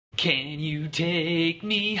Can you take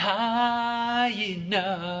me high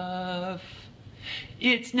enough?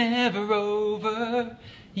 It's never over.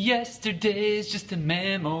 Yesterday's just a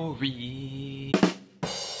memory.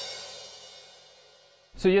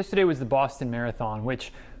 So yesterday was the Boston Marathon,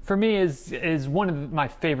 which for me is one of my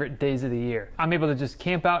favorite days of the year. I'm able to just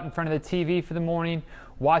camp out in front of the TV for the morning,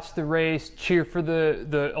 watch the race, cheer for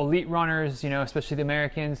the elite runners, you know, especially the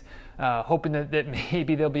Americans, hoping that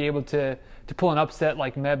maybe they'll be able to pull an upset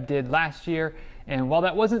like Meb did last year. And while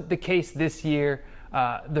that wasn't the case this year,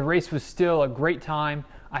 the race was still a great time.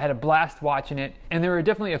 I had a blast watching it, and there were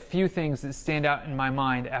definitely a few things that stand out in my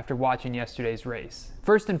mind after watching yesterday's race.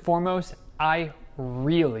 First and foremost, I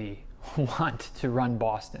really want to run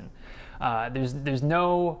Boston. There's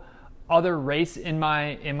no other race in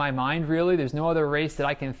my mind, really. There's no other race that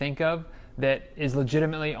I can think of that is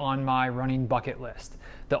legitimately on my running bucket list.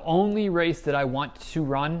 The only race that I want to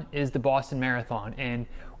run is the Boston Marathon, and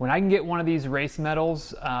when I can get one of these race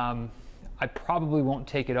medals, I probably won't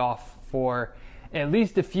take it off for at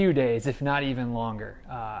least a few days, if not even longer.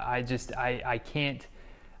 I just can't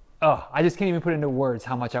even put into words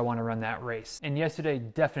how much I want to run that race. And yesterday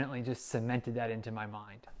definitely just cemented that into my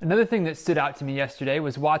mind. Another thing that stood out to me yesterday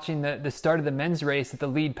was watching the start of the men's race at the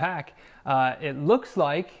lead pack. It looks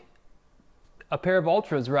like a pair of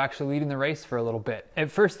ultras were actually leading the race for a little bit. At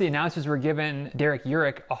first, the announcers were giving Derek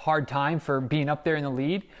Urich a hard time for being up there in the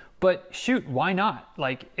lead, but shoot, why not?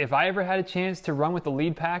 Like, if I ever had a chance to run with the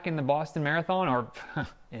lead pack in the Boston Marathon, or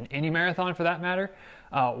in any marathon for that matter,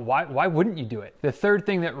 why wouldn't you do it? The third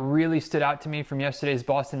thing that really stood out to me from yesterday's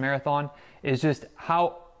Boston Marathon is just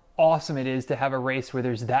how awesome it is to have a race where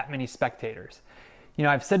there's that many spectators. You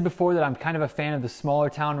know, I've said before that I'm kind of a fan of the smaller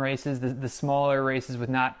town races, the smaller races with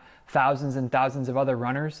not thousands and thousands of other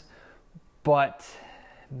runners, but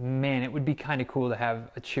man, it would be kind of cool to have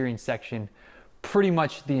a cheering section pretty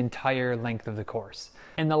much the entire length of the course.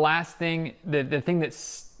 And the last thing, the thing that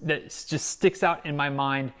just sticks out in my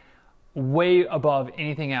mind way above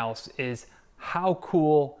anything else is how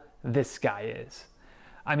cool this guy is.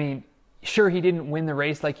 I mean, sure, he didn't win the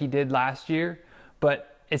race like he did last year,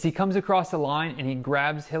 but as he comes across the line and he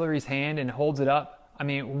grabs Hillary's hand and holds it up, I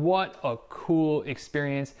mean, what a cool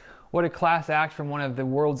experience. What a class act from one of the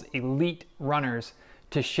world's elite runners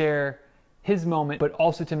to share his moment, but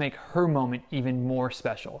also to make her moment even more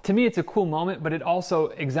special. To me, it's a cool moment, but it also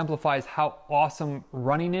exemplifies how awesome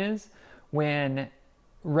running is when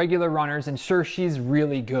regular runners, and sure, she's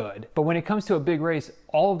really good, but when it comes to a big race,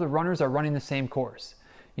 all of the runners are running the same course.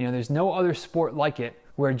 You know, there's no other sport like it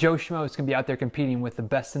where Joe Schmoes can be out there competing with the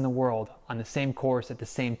best in the world on the same course at the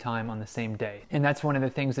same time on the same day. And that's one of the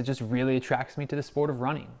things that just really attracts me to the sport of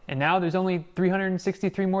running. And now there's only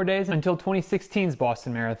 363 more days until 2016's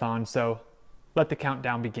Boston Marathon, so let the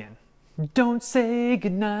countdown begin. Don't say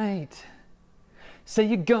goodnight. Say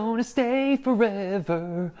you're gonna stay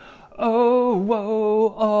forever. Oh, whoa,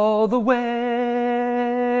 all the way.